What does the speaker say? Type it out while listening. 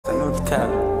with cap.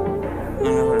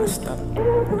 Let it stop.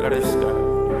 Let it stop.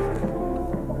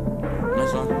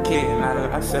 Miss one kid,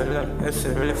 and I said, look, this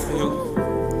shit really for you.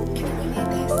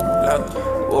 Look,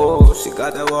 oh, she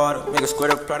got that water. Make a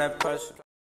squirt up, apply that pressure.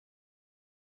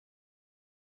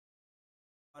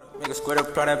 Make a squirt up,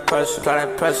 apply that pressure.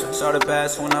 It's all the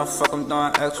best when I fuck, I'm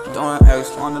doing extra.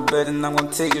 On the bed, and I'm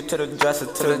gonna take you to the dresser,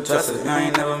 I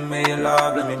ain't never made you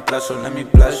love, let me bless you.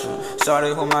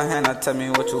 Shawty, hold my hand, now tell me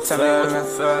what you feel.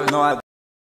 No, I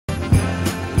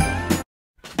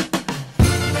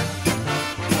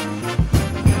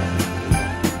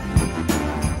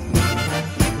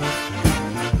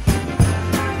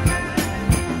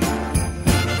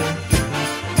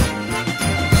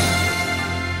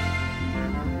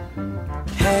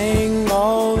hang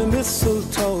all the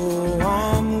mistletoe,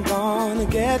 I'm gonna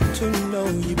get to know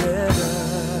you better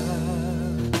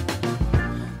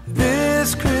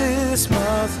this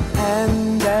Christmas.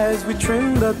 And as we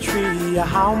trim the tree,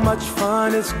 how much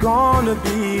fun it's gonna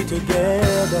be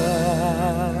together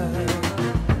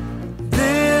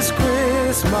this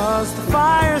Christmas. The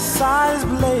fireside is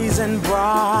blazing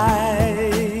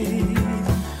bright,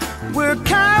 we're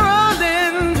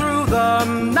caroling through the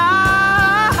night.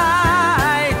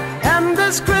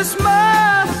 This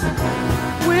Christmas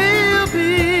will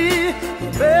be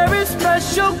a very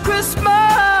special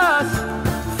Christmas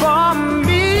for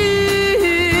me.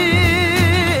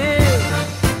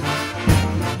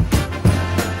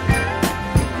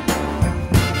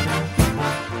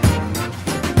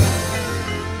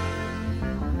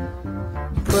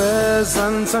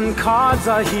 Presents and cards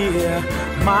are here,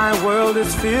 my world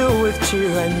is filled with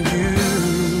cheer and you.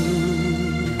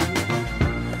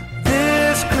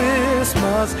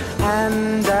 Christmas,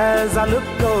 and as I look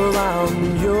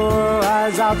around, your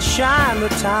eyes outshine the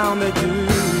town they do.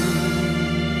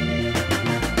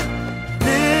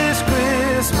 This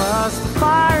Christmas, the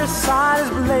fireside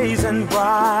is blazing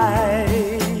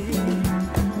bright,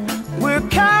 we're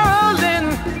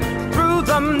caroling through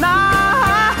the night.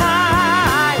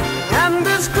 And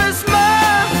this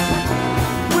Christmas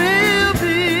will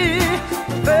be a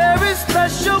very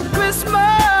special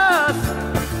Christmas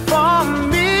for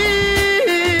me.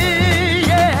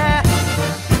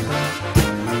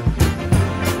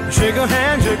 Shake a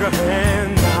hand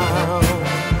now.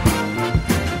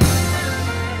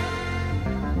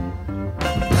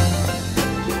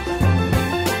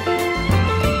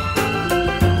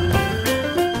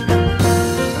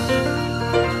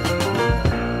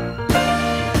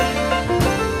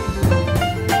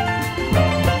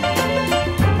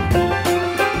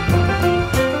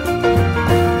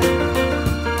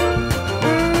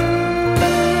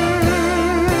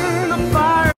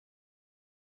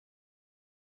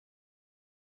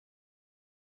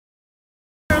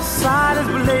 Side is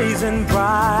blazing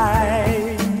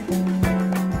bright,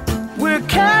 we're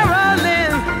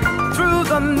caroling through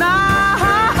the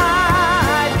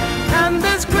night. And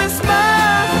this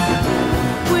Christmas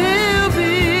will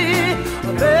be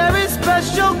a very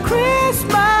special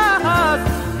Christmas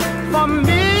for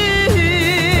me.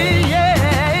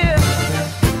 Yeah.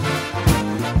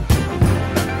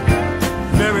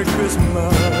 Merry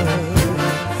Christmas.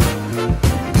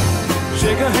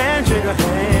 Shake a hand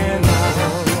now.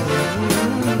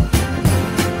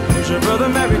 Your brother,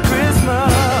 Merry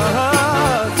Christmas,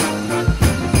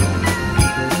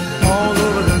 all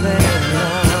over the land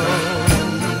now.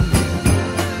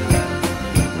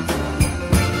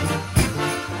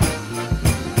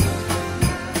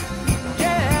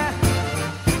 Yeah.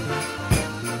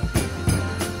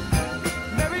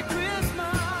 Merry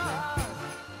Christmas.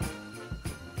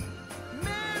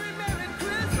 Merry, Merry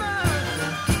Christmas.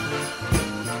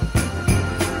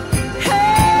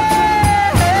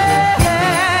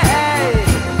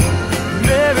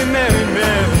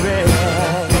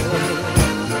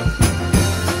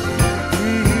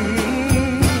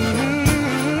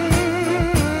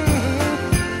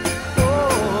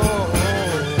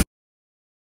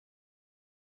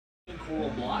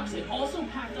 Blocks. It also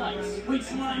packed ice. Wait,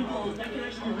 slime balls. That can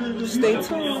actually be really Stay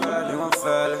tuned. You gon'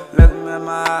 feel it. Look me in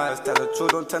my eyes. Tell the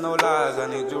truth, don't tell no lies. I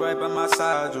need you right by my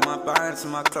side. You my behind to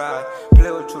my cloud.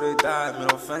 Play with you, they die.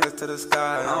 Middle fingers to the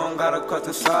sky. I don't gotta cut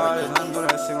the side. I'm doing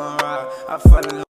that shit gon' ride. I fell in love.